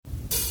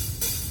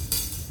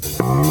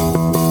Hey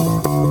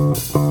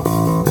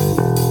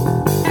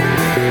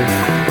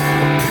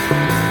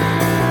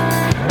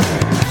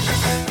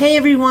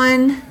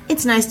everyone,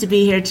 it's nice to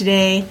be here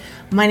today.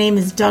 My name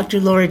is Dr.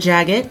 Laura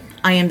Jaggett.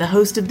 I am the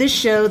host of this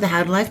show, the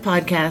How to Life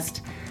podcast.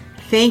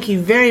 Thank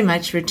you very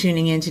much for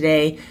tuning in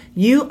today.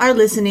 You are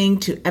listening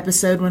to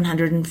episode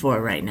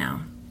 104 right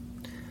now.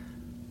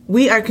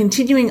 We are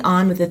continuing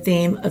on with the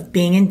theme of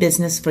being in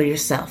business for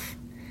yourself.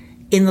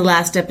 In the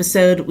last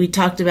episode, we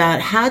talked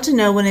about how to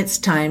know when it's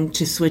time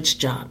to switch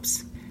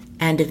jobs.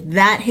 And if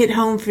that hit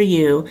home for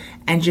you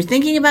and you're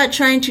thinking about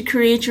trying to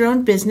create your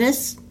own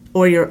business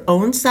or your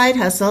own side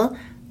hustle,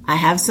 I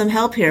have some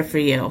help here for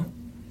you.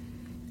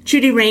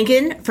 Trudy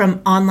Rankin from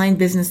Online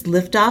Business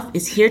Liftoff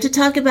is here to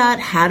talk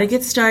about how to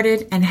get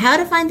started and how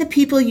to find the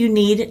people you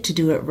need to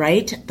do it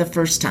right the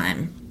first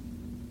time.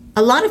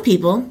 A lot of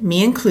people,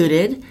 me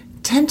included,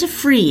 tend to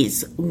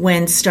freeze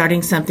when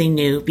starting something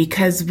new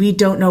because we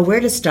don't know where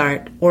to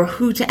start or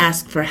who to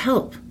ask for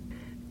help.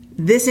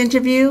 This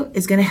interview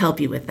is going to help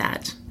you with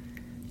that.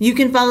 You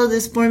can follow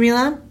this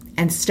formula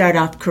and start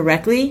off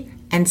correctly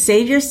and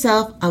save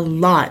yourself a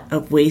lot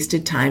of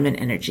wasted time and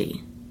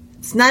energy.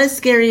 It's not as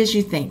scary as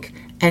you think,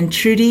 and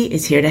Trudy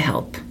is here to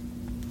help.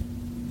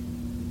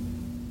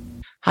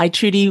 Hi,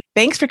 Trudy.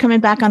 Thanks for coming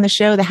back on the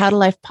show, the How to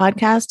Life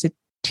podcast, to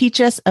teach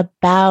us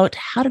about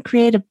how to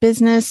create a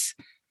business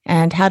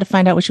and how to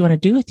find out what you want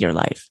to do with your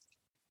life.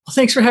 Well,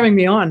 thanks for having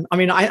me on.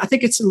 I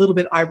think it's a little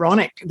bit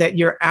ironic that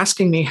you're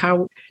asking me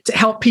how to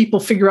help people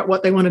figure out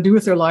what they want to do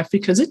with their life,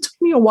 because it took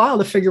me a while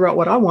to figure out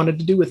what I wanted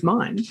to do with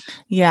mine.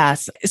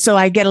 Yes. So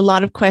I get a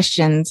lot of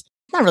questions,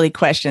 not really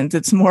questions.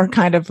 It's more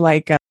kind of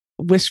like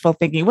wishful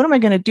thinking. What am I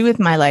going to do with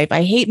my life?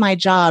 I hate my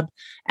job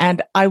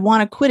and I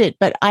want to quit it,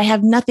 but I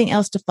have nothing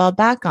else to fall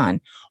back on.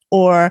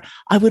 Or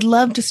I would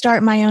love to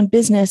start my own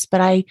business, but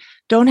I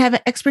don't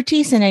have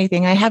expertise in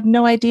anything. I have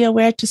no idea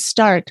where to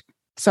start.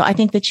 So I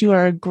think that you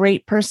are a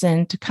great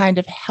person to kind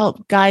of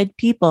help guide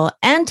people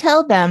and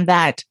tell them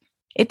that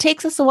it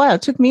takes us a while.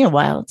 It took me a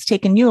while. It's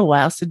taken you a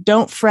while. So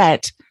don't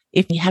fret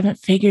if you haven't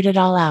figured it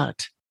all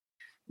out.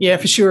 Yeah,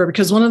 for sure.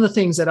 Because one of the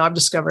things that I've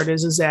discovered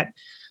is that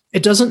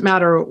it doesn't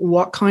matter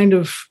what kind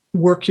of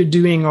work you're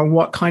doing or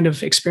what kind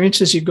of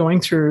experiences you're going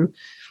through.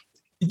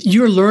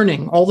 You're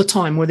learning all the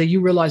time, whether you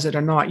realize it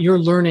or not. You're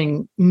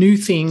learning new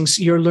things.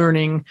 You're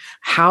learning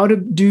how to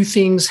do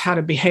things, how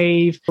to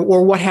behave,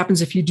 or what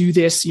happens if you do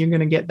this, you're going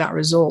to get that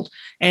result.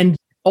 And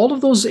all of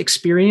those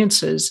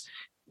experiences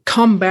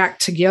come back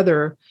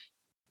together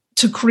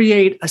to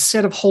create a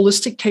set of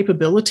holistic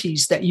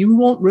capabilities that you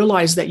won't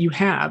realize that you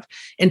have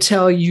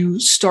until you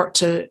start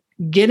to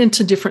get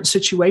into different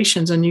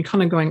situations and you're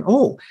kind of going,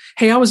 oh,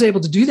 hey, I was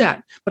able to do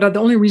that. But the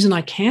only reason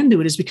I can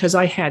do it is because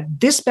I had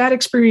this bad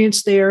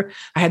experience there.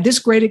 I had this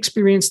great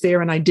experience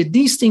there. And I did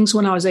these things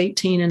when I was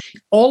 18. And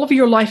all of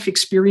your life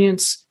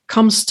experience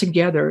comes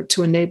together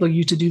to enable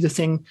you to do the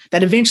thing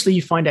that eventually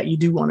you find out you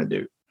do want to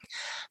do.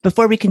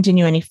 Before we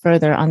continue any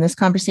further on this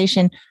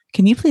conversation,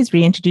 can you please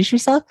reintroduce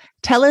yourself?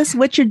 Tell us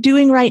what you're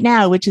doing right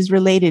now, which is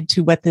related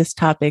to what this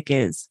topic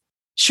is.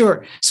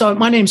 Sure. So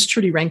my name's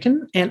Trudy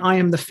Rankin, and I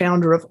am the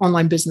founder of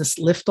Online Business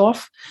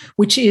Liftoff,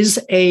 which is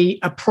a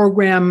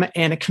program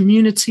and a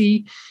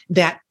community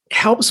that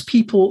helps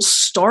people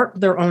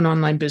start their own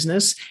online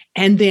business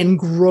and then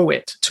grow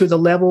it to the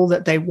level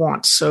that they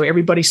want. So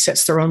everybody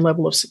sets their own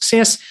level of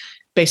success,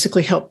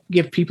 basically help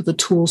give people the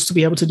tools to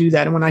be able to do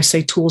that. And when I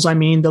say tools, I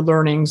mean the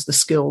learnings, the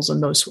skills,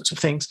 and those sorts of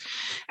things.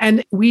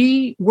 And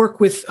we work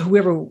with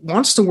whoever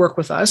wants to work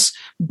with us,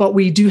 but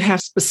we do have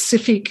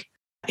specific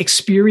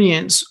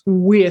experience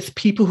with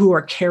people who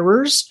are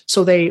carers.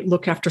 So they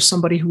look after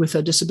somebody with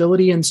a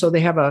disability. And so they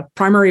have a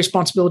primary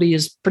responsibility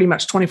is pretty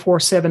much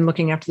 24/7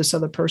 looking after this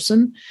other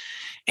person.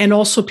 And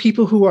also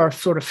people who are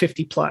sort of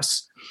 50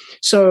 plus.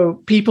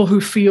 So people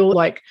who feel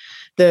like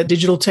the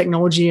digital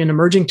technology and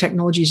emerging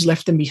technologies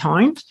left them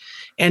behind.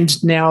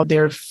 And now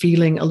they're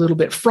feeling a little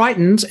bit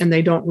frightened and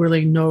they don't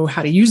really know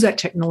how to use that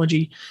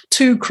technology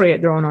to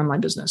create their own online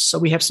business. So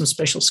we have some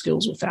special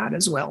skills with that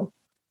as well.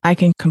 I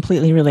can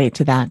completely relate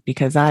to that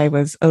because I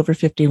was over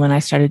 50 when I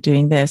started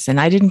doing this and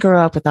I didn't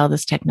grow up with all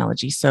this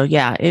technology. So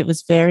yeah, it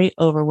was very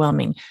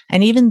overwhelming.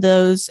 And even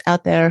those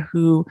out there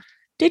who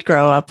did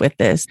grow up with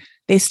this,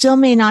 they still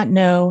may not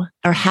know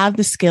or have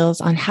the skills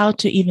on how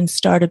to even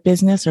start a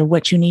business or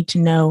what you need to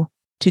know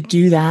to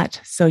do that.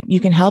 So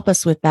you can help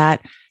us with that.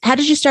 How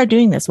did you start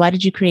doing this? Why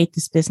did you create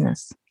this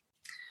business?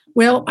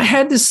 Well, I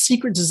had this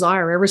secret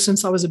desire ever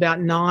since I was about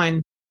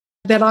 9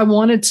 that I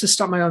wanted to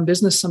start my own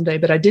business someday,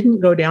 but I didn't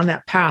go down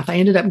that path. I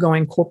ended up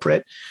going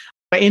corporate.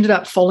 I ended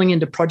up falling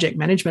into project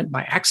management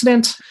by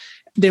accident.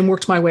 then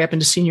worked my way up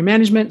into senior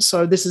management.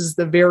 So this is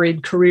the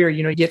varied career,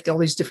 you get all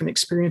these different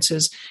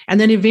experiences. And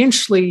then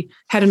eventually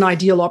had an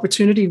ideal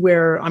opportunity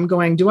where I'm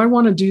going, do I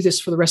want to do this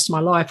for the rest of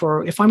my life?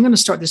 Or if I'm going to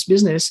start this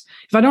business,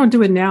 if I don't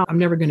do it now, I'm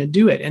never going to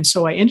do it. And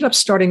so I ended up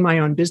starting my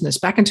own business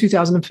back in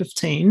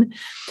 2015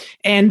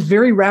 and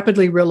very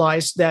rapidly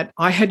realized that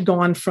I had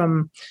gone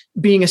from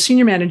being a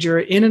senior manager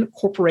in a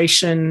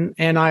corporation,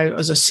 and I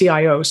was a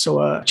CIO, so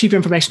a chief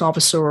information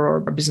officer or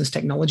a business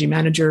technology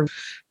manager.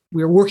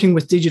 We were working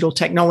with digital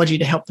technology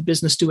to help the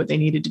business do what they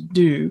needed to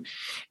do.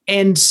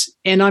 And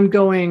I'm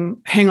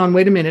going, hang on,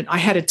 wait a minute. I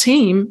had a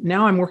team.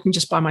 Now I'm working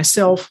just by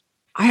myself.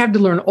 I have to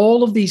learn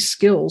all of these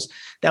skills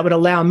that would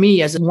allow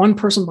me as one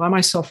person by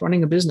myself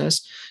running a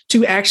business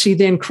to actually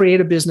then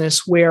create a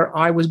business where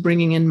I was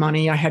bringing in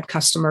money. I had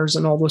customers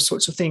and all those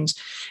sorts of things.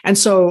 And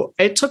so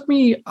it took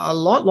me a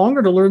lot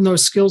longer to learn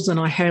those skills than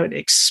I had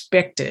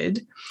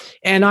expected.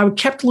 And I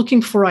kept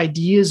looking for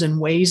ideas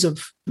and ways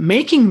of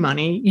making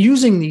money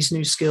using these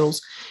new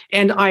skills.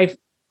 And I,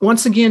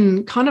 once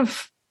again,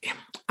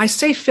 I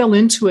say fell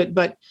into it,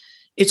 but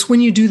it's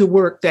when you do the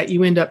work that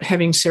you end up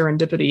having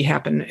serendipity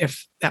happen,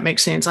 if that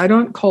makes sense. I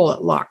don't call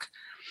it luck.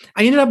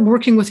 I ended up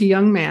working with a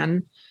young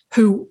man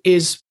who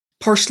is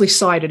partially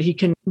sighted. He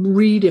can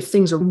read if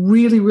things are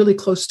really, really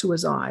close to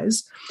his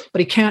eyes, but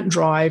he can't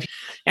drive.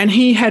 And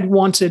he had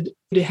wanted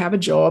to have a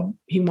job.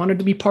 He wanted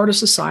to be part of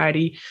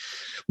society,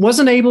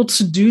 wasn't able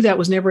to do that,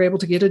 was never able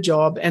to get a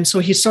job. And so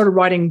he started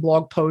writing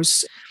blog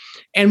posts.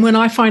 And when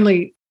I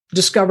finally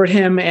discovered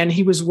him and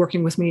he was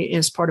working with me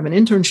as part of an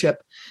internship,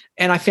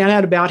 and I found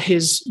out about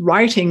his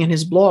writing and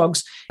his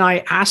blogs,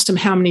 I asked him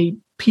how many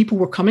people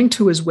were coming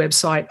to his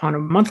website on a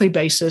monthly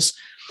basis.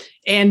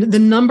 And the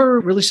number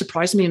really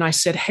surprised me. And I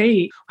said,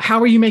 hey, how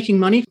are you making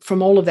money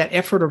from all of that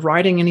effort of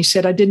writing? And he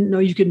said, I didn't know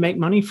you could make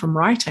money from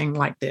writing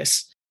like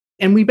this.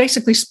 And we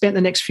basically spent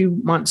the next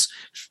few months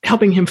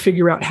helping him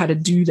figure out how to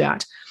do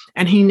that.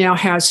 And he now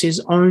has his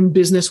own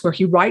business where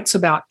he writes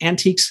about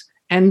antiques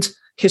and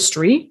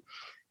history.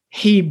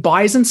 He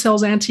buys and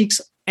sells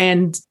antiques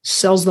and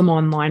sells them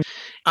online.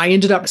 I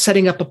ended up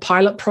setting up a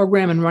pilot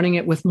program and running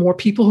it with more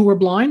people who were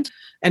blind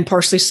and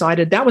partially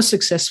sighted. That was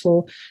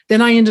successful.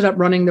 Then I ended up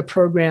running the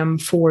program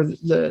for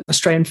the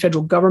Australian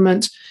federal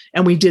government,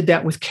 and we did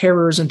that with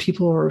carers and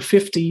people who are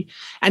 50.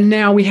 And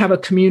now we have a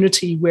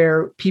community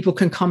where people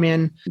can come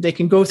in, they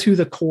can go through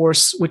the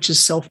course, which is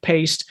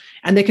self-paced,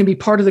 and they can be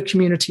part of the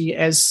community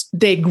as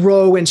they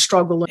grow and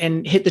struggle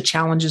and hit the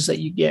challenges that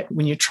you get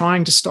when you're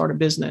trying to start a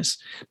business.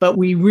 But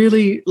we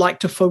really like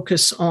to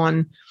focus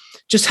on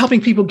just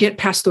helping people get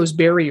past those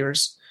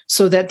barriers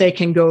so that they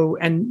can go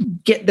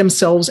and get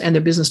themselves and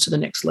their business to the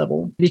next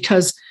level.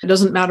 Because it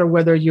doesn't matter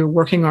whether you're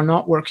working or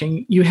not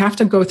working, you have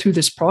to go through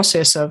this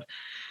process of,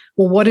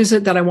 well, what is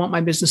it that I want my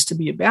business to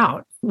be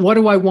about? What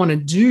do I want to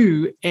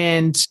do?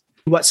 And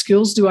what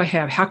skills do I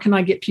have? How can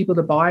I get people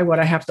to buy what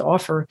I have to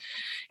offer?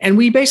 And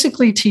we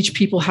basically teach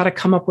people how to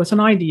come up with an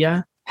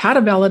idea, how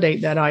to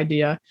validate that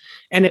idea.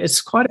 And it's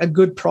quite a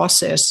good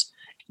process.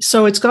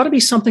 So it's got to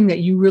be something that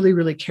you really,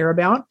 really care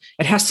about.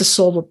 It has to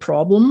solve a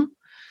problem.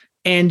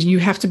 And you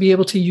have to be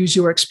able to use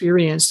your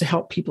experience to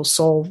help people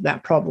solve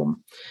that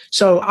problem.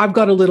 So I've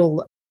got a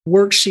little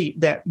worksheet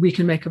that we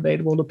can make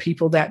available to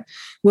people that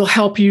will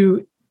help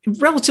you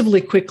relatively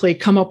quickly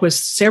come up with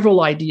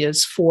several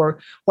ideas for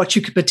what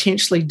you could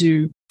potentially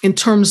do in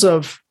terms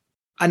of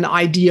an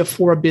idea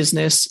for a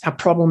business, a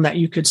problem that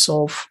you could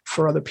solve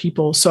for other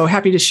people. So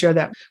happy to share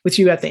that with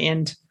you at the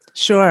end.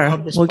 Sure.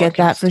 We'll get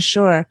that for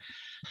sure.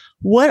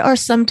 What are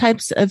some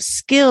types of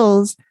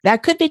skills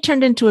that could be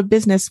turned into a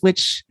business,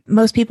 which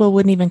most people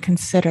wouldn't even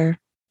consider?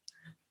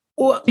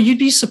 Well, you'd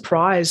be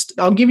surprised.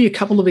 I'll give you a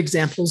couple of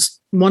examples.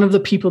 One of the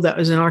people that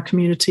was in our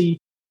community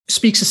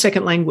speaks a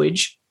second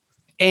language,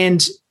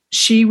 and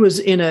she was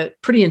in a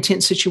pretty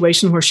intense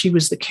situation where she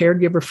was the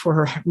caregiver for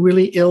her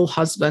really ill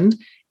husband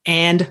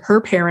and her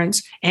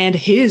parents and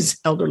his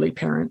elderly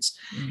parents.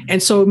 Mm-hmm.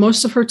 And so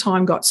most of her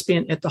time got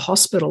spent at the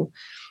hospital.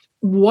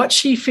 What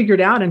she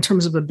figured out in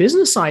terms of a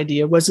business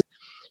idea was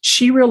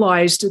she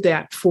realized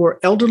that for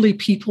elderly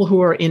people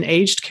who are in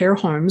aged care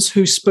homes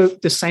who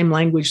spoke the same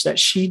language that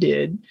she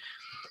did,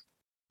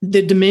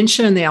 the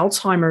dementia and the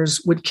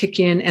Alzheimer's would kick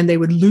in and they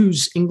would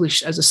lose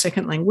English as a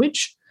second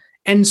language.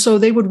 And so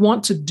they would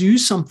want to do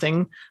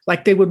something,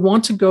 like they would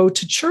want to go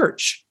to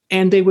church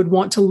and they would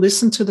want to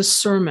listen to the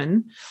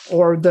sermon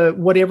or the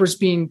whatever's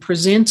being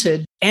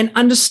presented and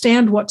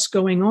understand what's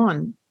going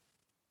on.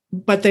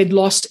 But they'd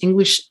lost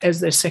English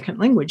as their second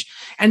language.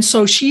 And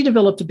so she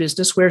developed a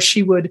business where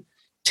she would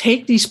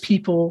take these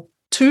people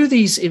to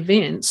these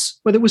events,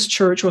 whether it was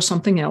church or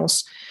something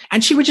else,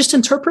 and she would just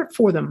interpret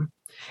for them.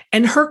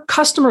 And her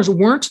customers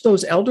weren't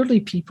those elderly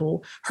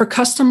people. Her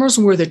customers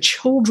were the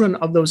children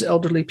of those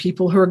elderly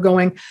people who are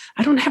going,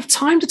 I don't have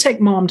time to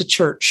take mom to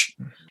church.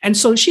 And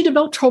so she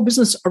developed her whole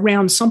business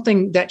around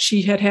something that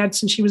she had had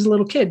since she was a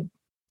little kid.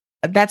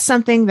 That's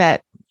something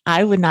that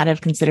I would not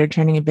have considered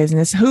turning a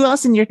business. Who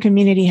else in your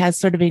community has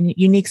sort of a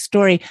unique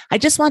story? I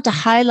just want to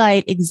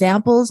highlight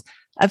examples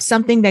of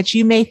something that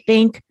you may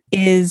think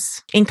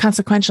is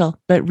inconsequential,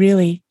 but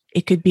really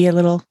it could be a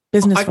little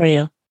business for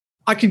you?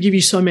 I could give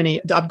you so many.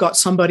 I've got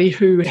somebody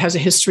who has a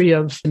history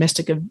of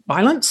domestic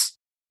violence,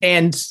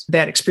 and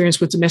that experience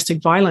with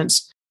domestic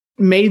violence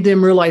made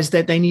them realize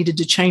that they needed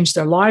to change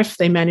their life.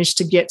 They managed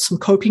to get some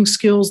coping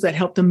skills that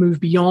helped them move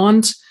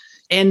beyond.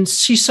 And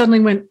she suddenly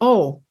went,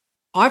 oh,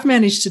 I've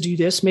managed to do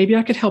this. Maybe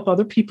I could help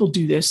other people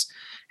do this.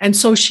 And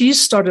so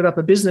she's started up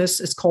a business.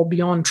 It's called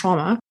Beyond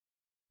Trauma,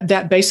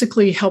 that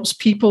basically helps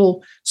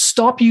people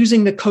stop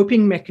using the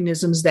coping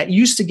mechanisms that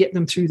used to get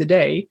them through the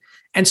day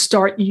and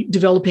start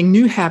developing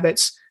new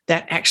habits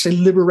that actually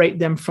liberate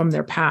them from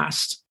their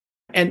past.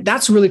 And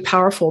that's really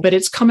powerful, but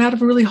it's come out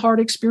of really hard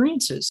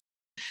experiences.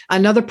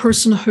 Another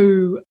person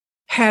who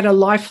had a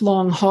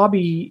lifelong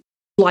hobby,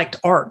 liked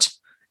art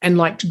and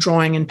liked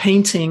drawing and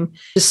painting,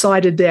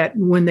 decided that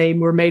when they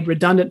were made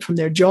redundant from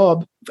their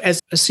job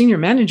as a senior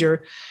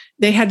manager,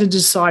 they had to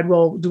decide,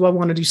 well, do I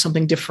want to do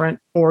something different,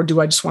 or do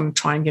I just want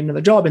to try and get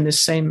another job in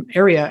this same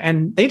area?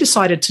 And they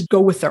decided to go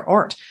with their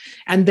art.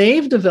 And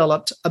they've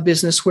developed a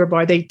business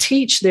whereby they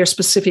teach their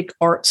specific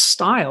art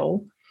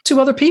style to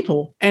other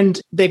people.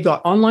 And they've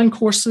got online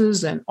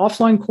courses and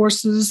offline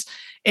courses.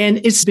 And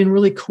it's been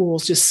really cool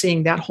just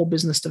seeing that whole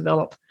business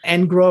develop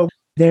and grow.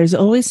 There's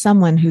always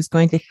someone who's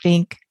going to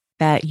think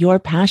that your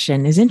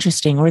passion is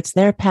interesting, or it's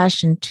their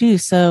passion too.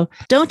 So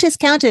don't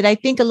discount it. I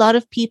think a lot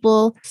of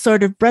people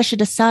sort of brush it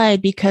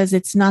aside because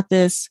it's not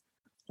this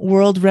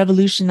world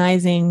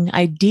revolutionizing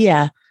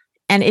idea.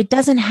 And it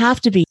doesn't have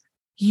to be.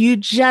 You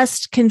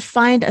just can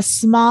find a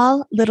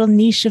small little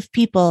niche of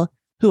people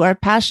who are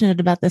passionate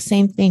about the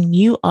same thing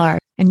you are,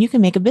 and you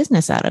can make a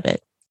business out of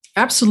it.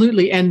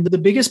 Absolutely. And the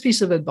biggest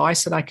piece of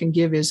advice that I can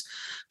give is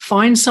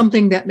find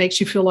something that makes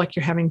you feel like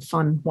you're having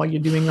fun while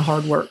you're doing the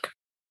hard work.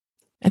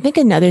 I think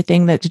another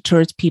thing that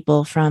deters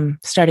people from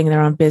starting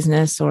their own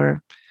business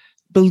or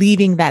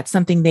believing that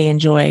something they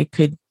enjoy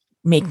could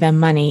make them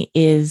money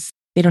is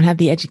they don't have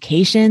the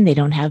education, they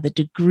don't have the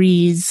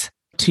degrees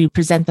to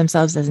present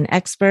themselves as an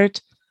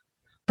expert.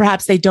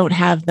 Perhaps they don't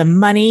have the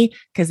money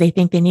because they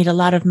think they need a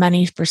lot of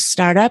money for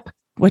startup.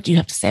 What do you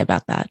have to say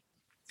about that?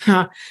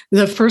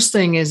 The first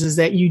thing is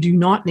that you do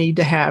not need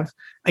to have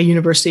a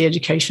university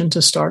education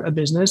to start a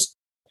business.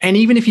 And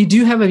even if you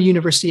do have a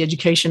university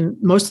education,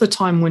 most of the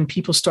time when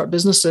people start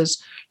businesses,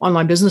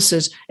 online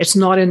businesses, it's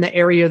not in the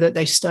area that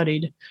they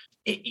studied.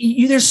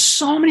 There's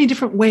so many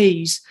different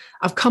ways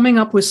of coming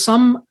up with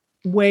some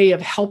way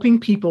of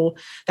helping people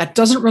that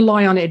doesn't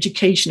rely on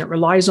education. It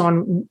relies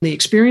on the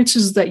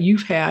experiences that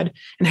you've had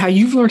and how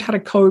you've learned how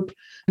to cope.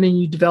 And then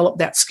you develop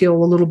that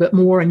skill a little bit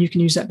more, and you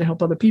can use that to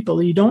help other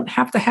people. You don't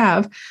have to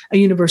have a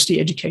university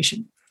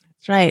education.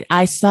 That's right.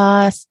 I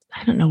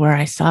don't know where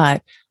I saw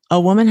it. A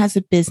woman has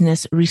a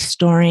business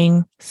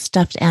restoring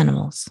stuffed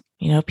animals.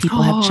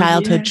 People have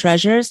childhood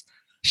treasures.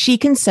 She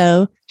can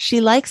sew.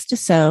 She likes to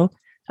sew.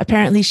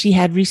 Apparently, she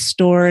had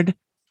restored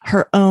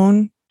her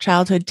own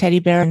childhood teddy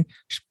bear and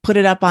put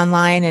it up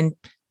online. And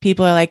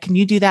people are like, can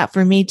you do that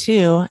for me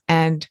too?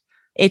 And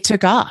it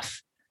took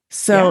off.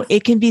 So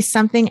It can be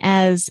something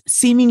as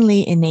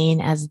seemingly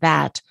inane as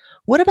that.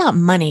 What about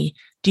money?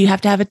 Do you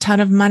have to have a ton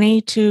of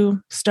money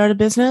to start a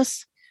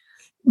business?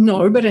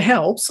 No, but it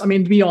helps. I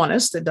mean, to be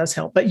honest, it does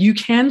help. But you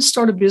can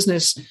start a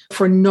business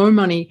for no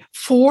money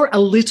for a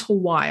little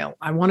while.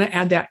 I want to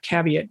add that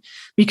caveat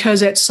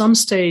because at some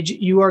stage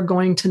you are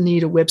going to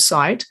need a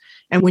website.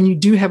 And when you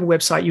do have a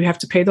website, you have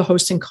to pay the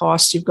hosting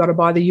costs. You've got to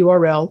buy the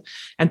URL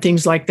and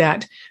things like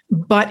that.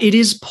 But it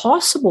is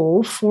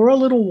possible for a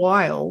little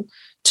while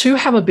to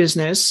have a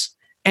business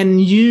and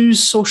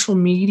use social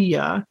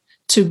media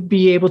to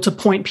be able to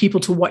point people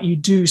to what you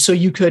do. So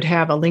you could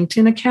have a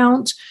LinkedIn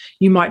account.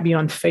 You might be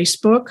on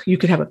Facebook. You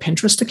could have a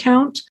Pinterest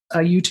account, a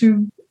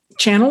YouTube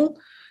channel.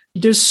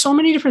 There's so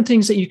many different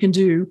things that you can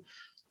do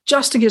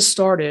just to get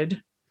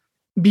started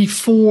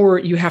before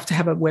you have to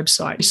have a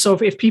website. So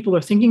if people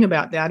are thinking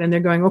about that and they're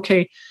going,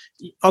 okay,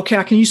 I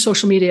can use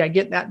social media, I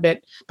get that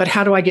bit, but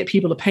how do I get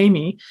people to pay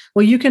me?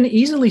 Well, you can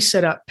easily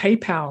set up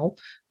PayPal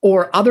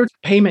or other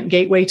payment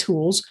gateway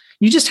tools.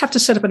 You just have to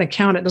set up an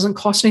account. It doesn't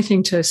cost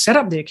anything to set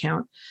up the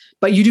account,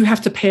 but you do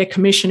have to pay a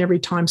commission every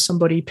time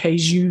somebody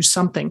pays you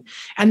something.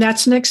 And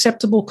that's an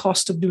acceptable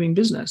cost of doing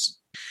business.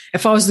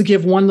 If I was to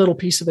give one little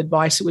piece of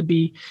advice, it would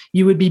be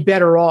you would be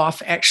better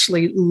off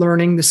actually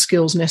learning the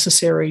skills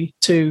necessary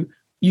to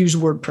use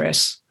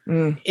WordPress.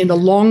 In the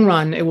long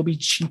run, it will be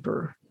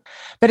cheaper.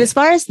 But as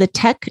far as the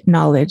tech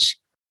knowledge,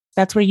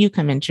 that's where you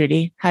come in,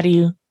 Trudy. How do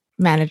you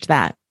manage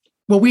that?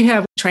 Well, we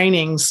have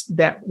trainings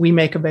that we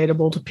make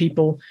available to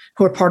people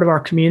who are part of our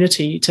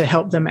community to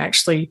help them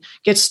actually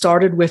get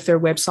started with their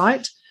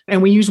website.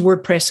 And we use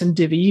WordPress and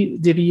Divi.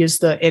 Divi is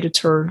the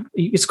editor.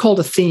 It's called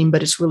a theme,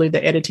 but it's really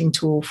the editing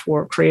tool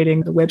for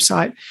creating the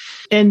website.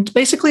 And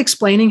basically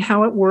explaining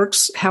how it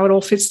works, how it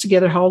all fits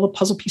together, how all the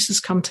puzzle pieces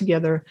come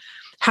together,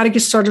 how to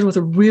get started with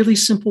a really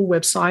simple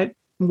website,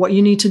 what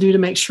you need to do to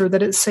make sure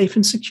that it's safe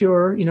and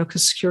secure,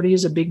 because security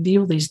is a big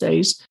deal these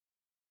days.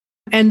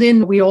 And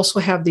then we also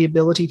have the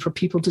ability for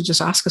people to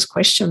just ask us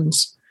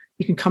questions.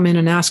 You can come in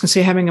and ask and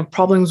say, having a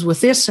problems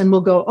with this, and we'll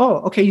go,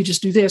 oh, okay, you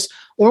just do this.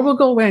 Or we'll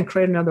go away and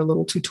create another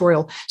little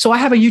tutorial. So I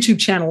have a YouTube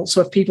channel.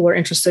 So if people are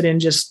interested in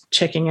just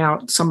checking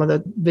out some of the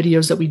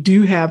videos that we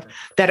do have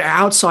that are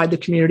outside the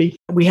community,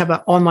 we have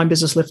an Online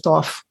Business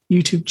Liftoff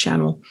YouTube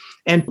channel.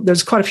 And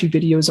there's quite a few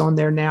videos on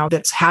there now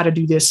that's how to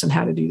do this and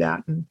how to do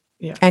that. And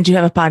yeah. And you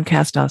have a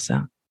podcast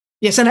also.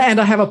 Yes, and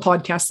I have a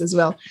podcast as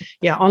well.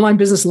 Yeah, Online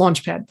Business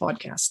Launchpad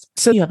podcast.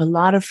 So you have a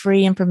lot of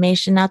free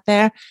information out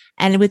there.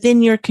 And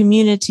within your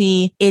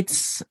community,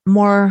 it's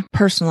more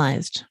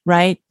personalized,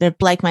 right? There are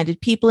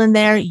like-minded people in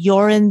there.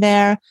 You're in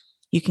there.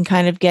 You can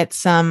kind of get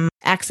some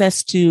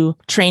access to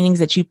trainings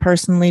that you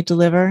personally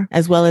deliver,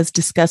 as well as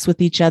discuss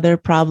with each other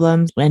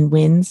problems and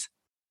wins.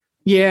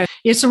 Yeah,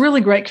 it's a really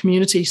great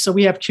community. So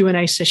we have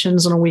Q&A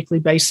sessions on a weekly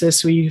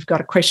basis where you've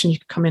got a question, you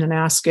can come in and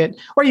ask it,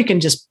 or you can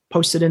just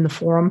post it in the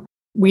forum.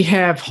 We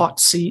have hot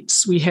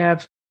seats. We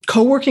have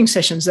co-working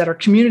sessions that are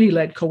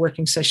community-led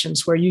co-working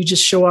sessions where you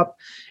just show up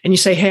and you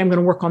say, hey, I'm going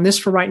to work on this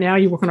for right now.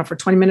 You work on it for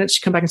 20 minutes.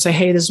 You come back and say,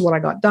 hey, this is what I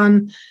got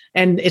done.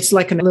 And it's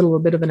like a little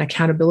bit of an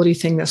accountability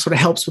thing that sort of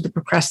helps with the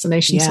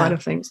procrastination side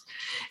of things.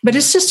 But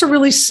it's just a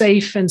really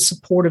safe and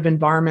supportive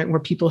environment where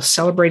people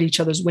celebrate each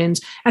other's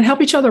wins and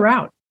help each other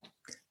out.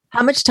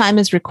 How much time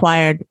is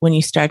required when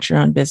you start your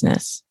own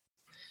business?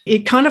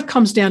 It kind of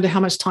comes down to how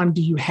much time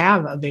do you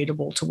have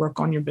available to work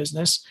on your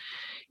business.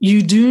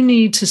 You do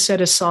need to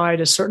set aside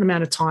a certain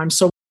amount of time.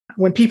 So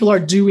when people are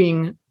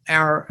doing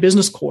our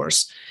business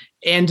course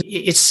and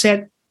it's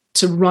set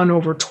to run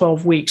over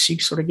 12 weeks, you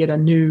sort of get a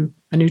new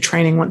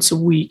training once a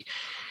week.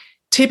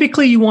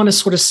 Typically, you want to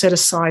sort of set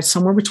aside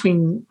somewhere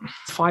between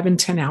 5 and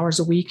 10 hours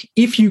a week,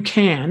 if you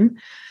can,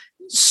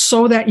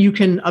 so that you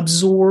can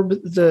absorb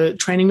the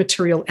training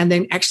material and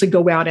then actually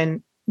go out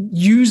and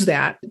use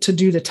that to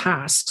do the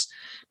tasks.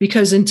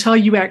 Because until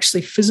you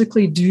actually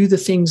physically do the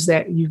things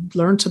that you've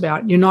learned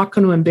about, you're not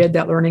going to embed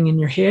that learning in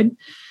your head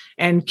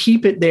and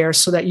keep it there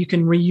so that you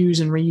can reuse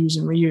and reuse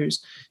and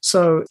reuse.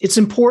 So it's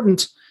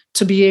important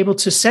to be able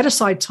to set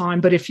aside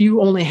time. But if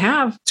you only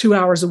have 2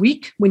 hours a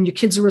week when your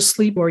kids are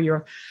asleep or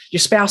your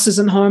spouse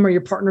isn't home or your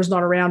partner's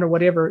not around or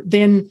whatever,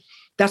 then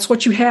that's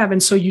what you have.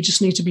 And so you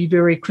just need to be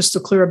very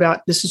crystal clear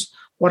about this is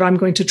what I'm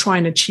going to try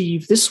and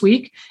achieve this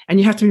week. And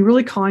you have to be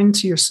really kind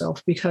to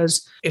yourself,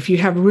 because if you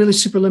have really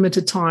super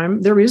limited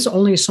time, there is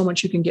only so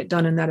much you can get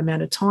done in that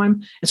amount of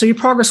time. And so your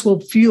progress will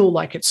feel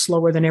like it's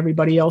slower than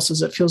everybody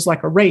else's. It feels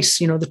like a race,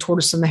 the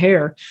tortoise and the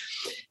hare.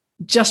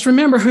 Just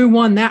remember who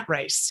won that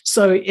race.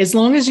 So as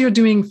long as you're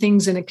doing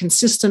things in a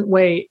consistent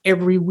way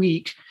every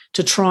week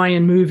to try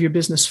and move your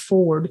business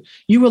forward,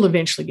 you will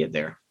eventually get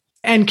there.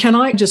 And can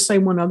I just say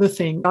one other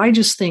thing? I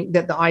just think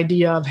that the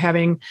idea of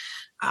having,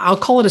 I'll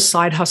call it a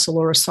side hustle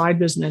or a side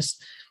business,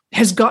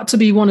 has got to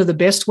be one of the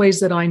best ways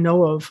that I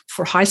know of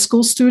for high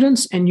school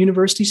students and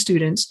university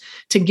students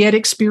to get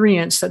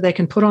experience that they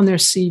can put on their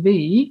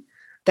CV.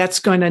 That's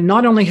going to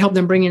not only help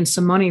them bring in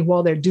some money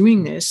while they're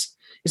doing this,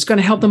 it's going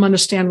to help them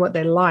understand what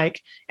they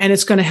like, and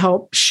it's going to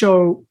help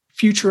show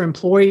future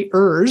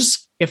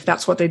employers, if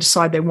that's what they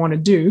decide they want to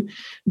do,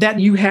 that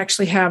you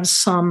actually have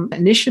some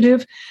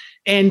initiative,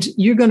 and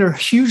you're going to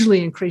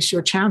hugely increase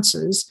your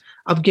chances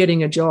of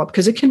getting a job,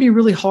 because it can be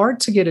really hard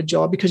to get a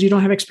job because you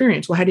don't have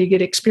experience. Well, how do you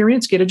get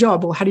experience? Get a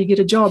job. Well, how do you get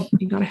a job?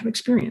 You got to have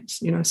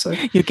experience, so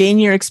you gain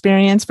your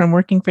experience from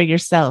working for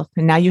yourself.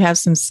 And now you have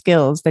some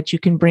skills that you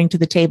can bring to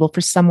the table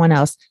for someone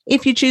else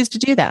if you choose to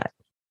do that.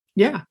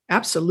 Yeah,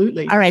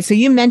 absolutely. All right. So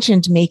you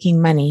mentioned making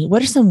money.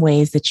 What are some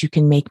ways that you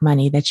can make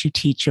money that you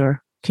teach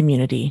your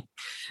community?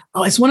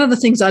 Oh, it's one of the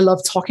things I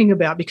love talking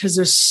about, because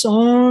there's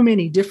so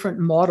many different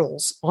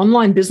models,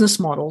 online business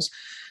models,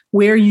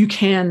 where you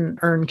can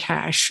earn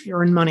cash,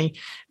 earn money.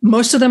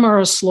 Most of them are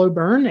a slow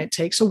burn. It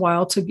takes a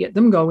while to get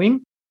them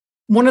going.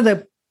 One of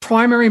the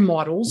primary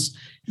models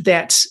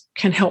that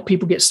can help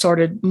people get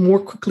started more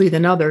quickly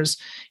than others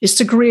is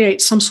to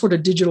create some sort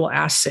of digital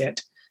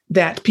asset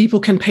that people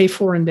can pay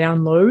for and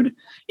download.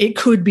 It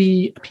could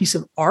be a piece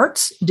of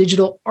art,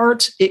 digital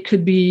art. It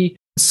could be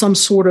some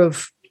sort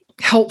of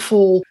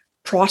helpful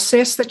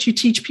process that you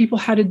teach people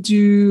how to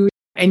do.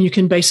 And you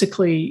can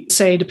basically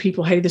say to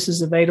people, hey, this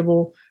is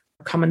available,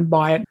 come and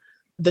buy it.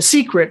 The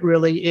secret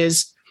really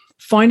is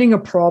finding a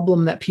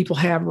problem that people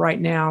have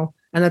right now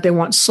and that they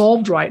want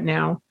solved right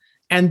now,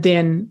 and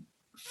then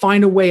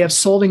find a way of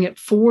solving it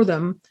for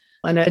them.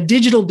 And a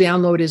digital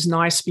download is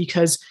nice,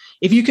 because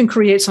if you can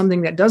create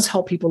something that does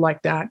help people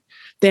like that,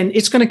 then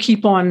it's going to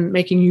keep on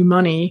making you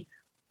money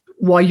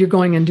while you're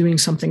going and doing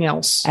something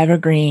else.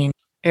 Evergreen,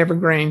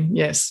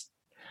 yes.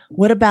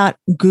 What about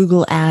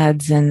Google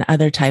Ads and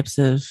other types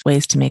of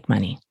ways to make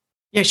money?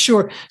 Yeah,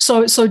 sure.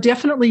 So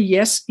definitely,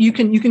 yes, you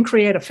can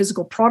create a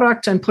physical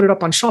product and put it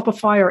up on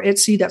Shopify or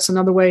Etsy. That's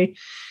another way.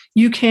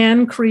 You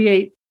can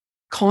create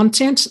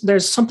content.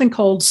 There's something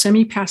called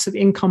semi-passive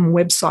income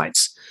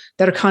websites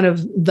that are kind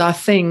of the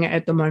thing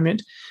at the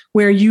moment,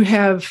 where you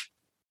have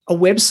a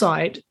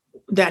website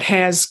that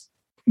has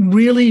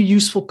really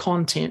useful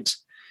content,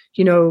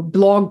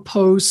 blog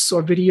posts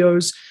or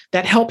videos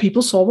that help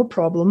people solve a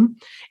problem,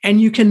 and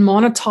you can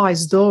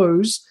monetize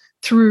those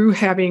through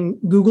having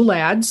Google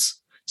Ads.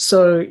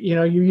 So,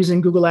 you're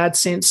using Google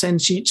AdSense and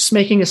just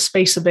making a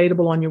space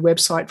available on your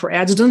website for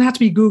ads. It doesn't have to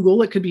be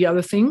Google. It could be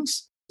other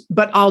things.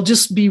 But I'll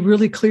just be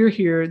really clear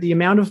here. The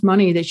amount of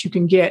money that you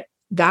can get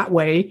that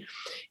way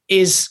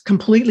is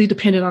completely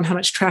dependent on how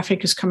much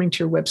traffic is coming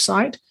to your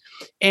website.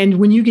 And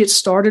when you get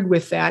started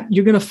with that,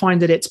 you're going to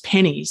find that it's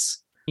pennies.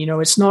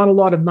 It's not a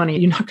lot of money.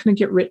 You're not going to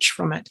get rich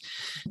from it,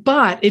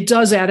 but it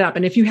does add up.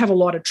 And if you have a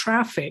lot of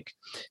traffic,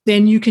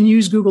 then you can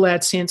use Google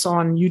AdSense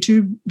on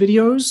YouTube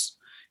videos.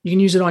 You can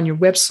use it on your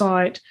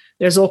website.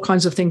 There's all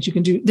kinds of things you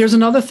can do. There's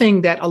another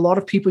thing that a lot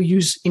of people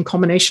use in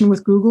combination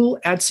with Google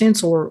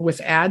AdSense or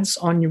with ads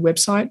on your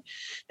website,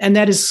 and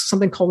that is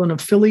something called an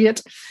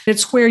affiliate.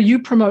 It's where you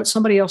promote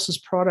somebody else's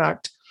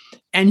product,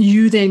 and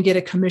you then get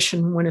a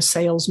commission when a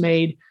sale's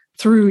made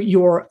through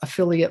your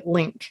affiliate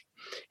link.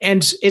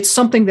 And it's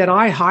something that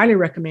I highly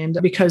recommend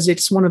because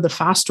it's one of the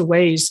faster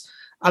ways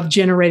of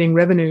generating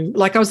revenue.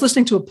 Like I was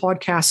listening to a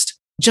podcast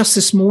just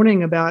this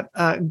morning about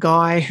a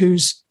guy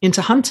who's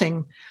into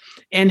hunting,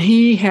 and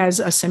he has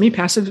a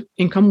semi-passive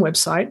income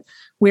website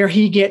where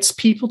he gets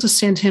people to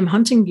send him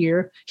hunting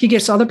gear. He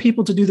gets other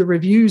people to do the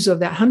reviews of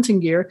that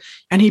hunting gear,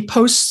 and he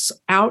posts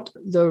out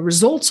the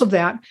results of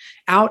that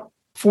out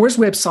for his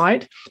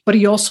website. But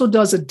he also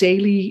does a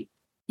daily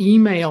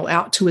email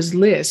out to his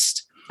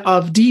list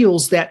of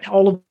deals that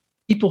all of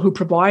the people who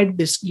provide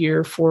this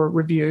gear for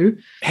review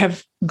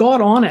have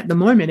got on at the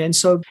moment. And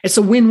so it's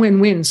a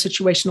win-win-win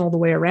situation all the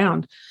way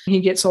around. He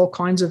gets all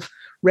kinds of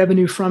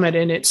revenue from it,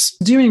 and it's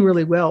doing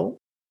really well.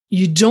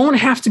 You don't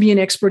have to be an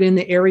expert in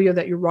the area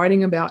that you're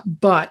writing about,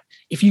 but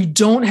if you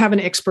don't have an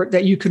expert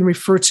that you can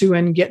refer to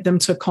and get them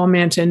to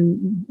comment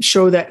and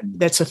show that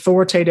that's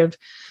authoritative,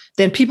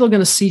 then people are going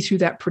to see through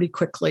that pretty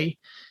quickly.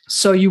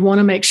 So you want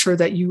to make sure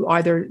that you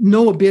either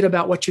know a bit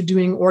about what you're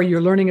doing or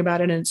you're learning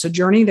about it, and it's a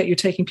journey that you're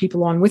taking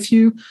people on with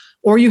you,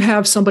 or you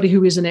have somebody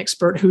who is an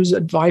expert who's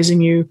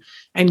advising you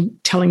and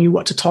telling you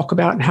what to talk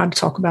about and how to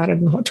talk about it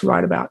and what to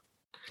write about.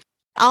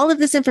 All of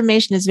this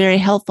information is very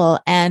helpful,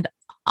 and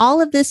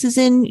all of this is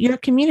in your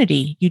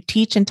community. You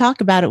teach and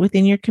talk about it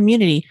within your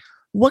community.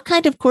 What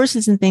kind of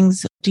courses and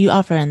things do you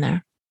offer in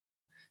there?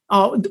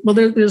 Well,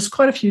 there's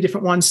quite a few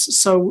different ones.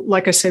 So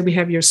like I said, we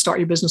have your Start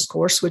Your Business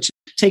course, which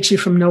takes you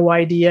from no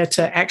idea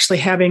to actually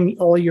having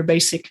all your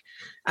basic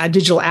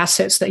digital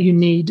assets that you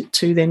need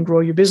to then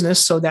grow your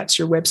business. So that's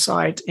your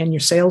website and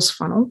your sales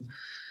funnel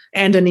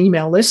and an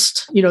email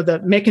list,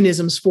 the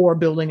mechanisms for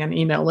building an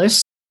email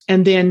list.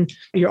 And then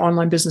your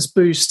online business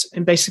boost,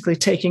 and basically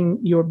taking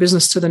your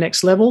business to the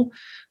next level,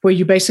 where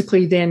you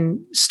basically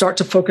then start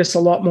to focus a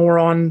lot more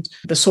on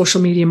the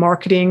social media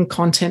marketing,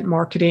 content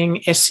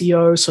marketing,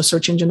 SEO, so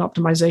search engine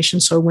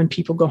optimization. So when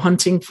people go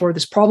hunting for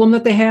this problem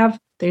that they have,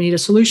 they need a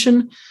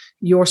solution,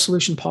 your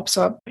solution pops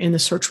up in the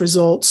search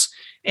results,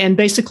 and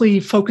basically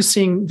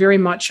focusing very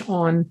much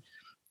on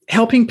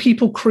helping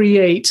people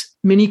create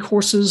mini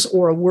courses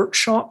or a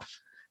workshop.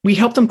 We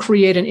help them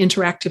create an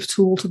interactive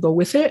tool to go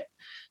with it,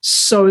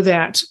 so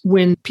that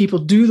when people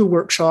do the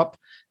workshop,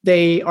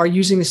 they are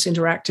using this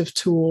interactive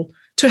tool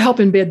to help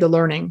embed the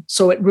learning.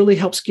 So it really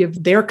helps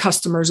give their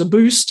customers a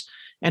boost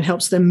and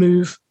helps them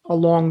move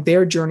along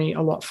their journey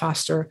a lot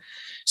faster.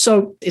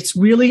 So it's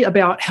really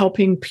about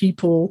helping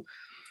people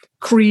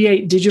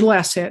create digital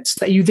assets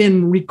that you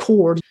then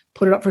record,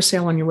 put it up for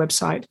sale on your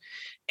website,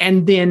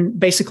 and then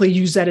basically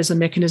use that as a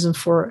mechanism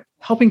for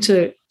helping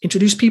to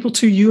introduce people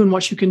to you and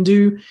what you can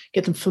do,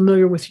 get them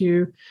familiar with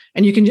you.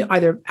 And you can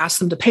either ask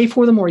them to pay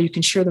for them, or you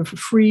can share them for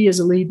free as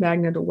a lead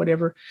magnet or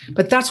whatever.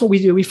 But that's what we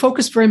do. We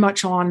focus very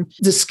much on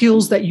the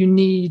skills that you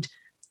need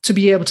to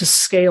be able to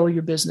scale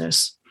your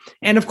business.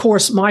 And of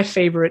course, my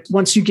favorite,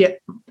 once you get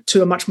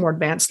to a much more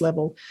advanced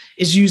level,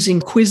 is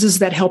using quizzes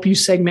that help you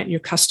segment your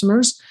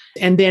customers.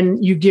 And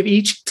then you give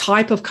each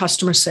type of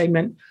customer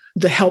segment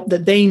the help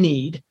that they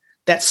need,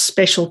 that's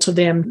special to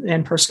them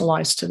and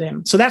personalized to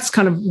them. So that's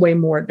kind of way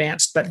more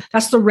advanced, but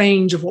that's the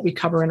range of what we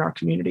cover in our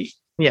community.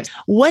 Yes.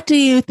 What do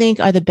you think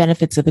are the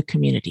benefits of a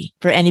community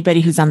for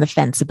anybody who's on the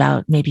fence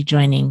about maybe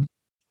joining?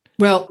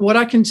 Well, what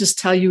I can just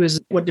tell you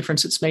is what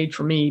difference it's made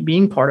for me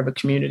being part of a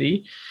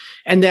community.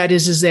 And that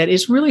is that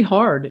it's really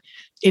hard.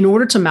 In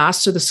order to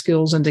master the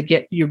skills and to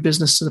get your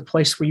business to the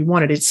place where you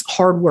want it, it's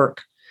hard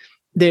work.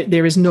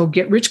 There is no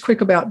get rich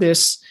quick about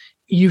this.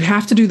 You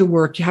have to do the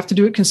work. You have to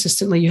do it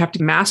consistently. You have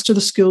to master the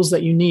skills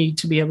that you need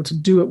to be able to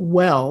do it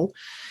well.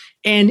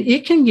 And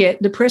it can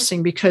get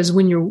depressing because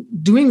when you're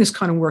doing this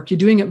kind of work, you're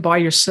doing it by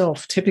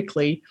yourself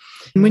typically.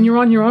 And when you're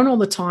on your own all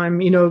the time,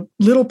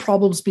 little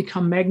problems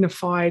become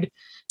magnified.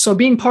 So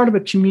being part of a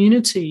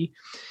community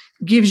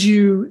gives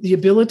you the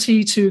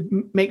ability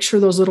to make sure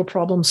those little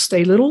problems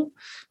stay little,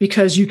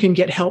 because you can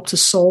get help to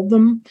solve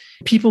them.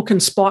 People can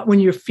spot when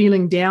you're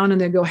feeling down and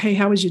they go, hey,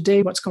 how was your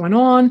day? What's going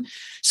on?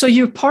 So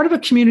you're part of a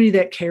community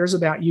that cares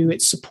about you.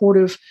 It's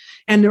supportive.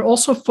 And they're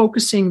also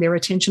focusing their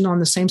attention on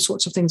the same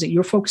sorts of things that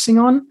you're focusing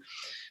on,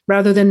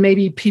 rather than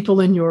maybe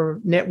people in your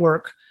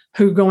network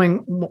who are going,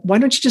 why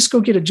don't you just go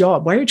get a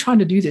job? Why are you trying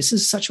to do this?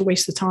 This is such a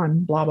waste of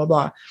time, blah, blah,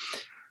 blah.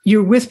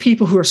 you're with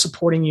people who are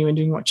supporting you and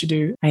doing what you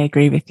do. I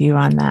agree with you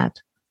on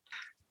that.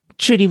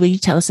 Trudy, will you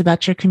tell us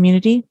about your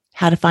community,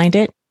 how to find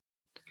it?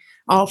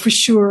 Oh, for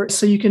sure.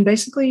 So you can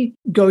basically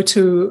go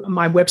to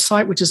my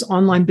website, which is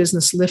Online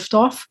Business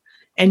Liftoff,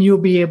 and you'll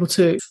be able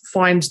to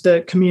find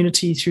the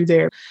community through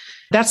there.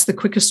 That's the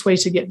quickest way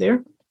to get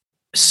there.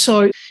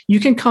 So you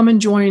can come and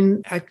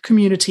join a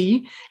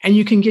community and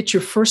you can get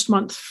your first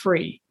month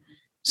free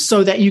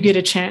so that you get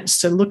a chance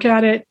to look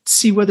at it,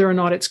 see whether or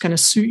not it's going to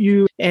suit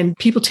you. And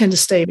people tend to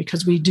stay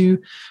because we do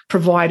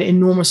provide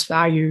enormous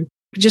value,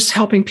 just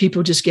helping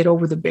people just get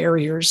over the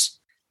barriers.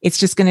 It's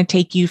just going to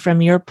take you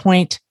from your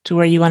point to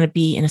where you want to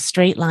be in a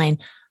straight line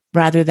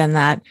rather than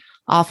that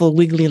awful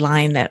wiggly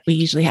line that we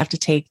usually have to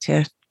take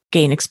to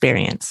gain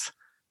experience.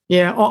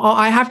 Yeah,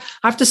 I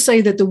have to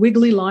say that the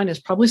wiggly line is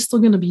probably still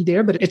going to be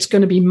there, but it's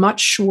going to be much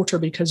shorter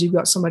because you've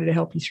got somebody to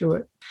help you through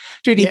it.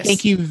 Trudy,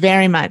 Thank you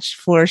very much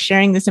for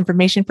sharing this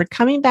information, for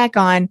coming back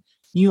on.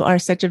 You are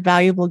such a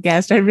valuable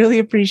guest. I really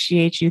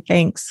appreciate you.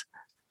 Thanks.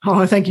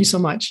 Oh, thank you so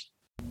much.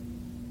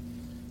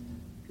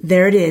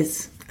 There it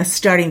is, a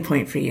starting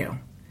point for you.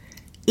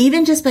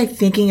 Even just by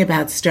thinking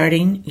about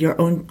starting your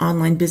own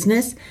online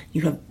business,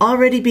 you have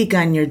already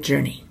begun your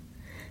journey.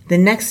 The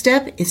next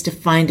step is to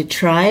find a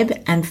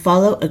tribe and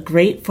follow a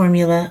great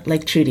formula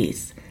like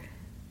Trudy's.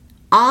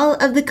 All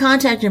of the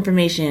contact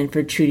information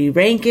for Trudy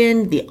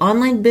Rankin, the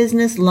Online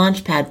Business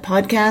Launchpad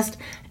podcast,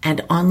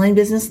 and Online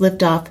Business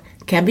Liftoff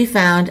can be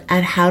found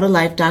at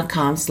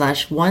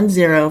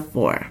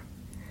howtolife.com/104.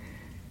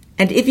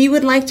 And if you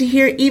would like to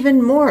hear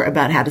even more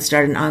about how to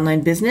start an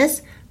online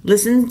business,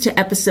 listen to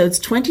episodes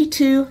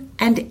 22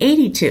 and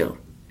 82.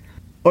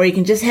 Or you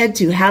can just head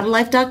to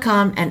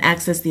howtolife.com and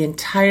access the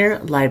entire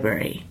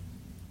library.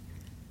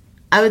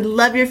 I would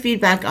love your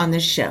feedback on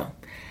this show.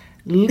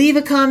 Leave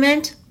a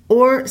comment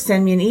or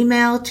send me an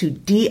email to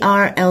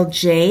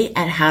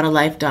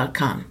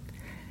drlj@howtolife.com.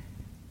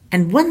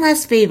 And one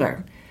last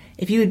favor,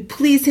 if you would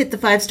please hit the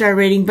 5-star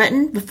rating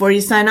button before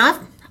you sign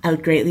off, I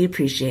would greatly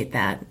appreciate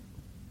that.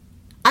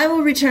 I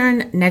will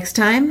return next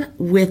time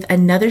with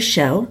another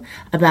show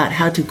about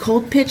how to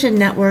cold pitch a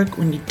network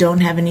when you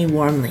don't have any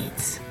warm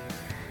leads.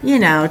 You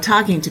know,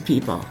 talking to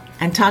people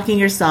and talking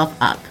yourself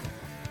up.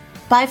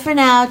 Bye for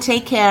now.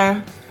 Take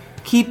care.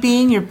 Keep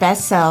being your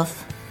best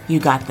self. You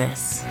got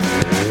this.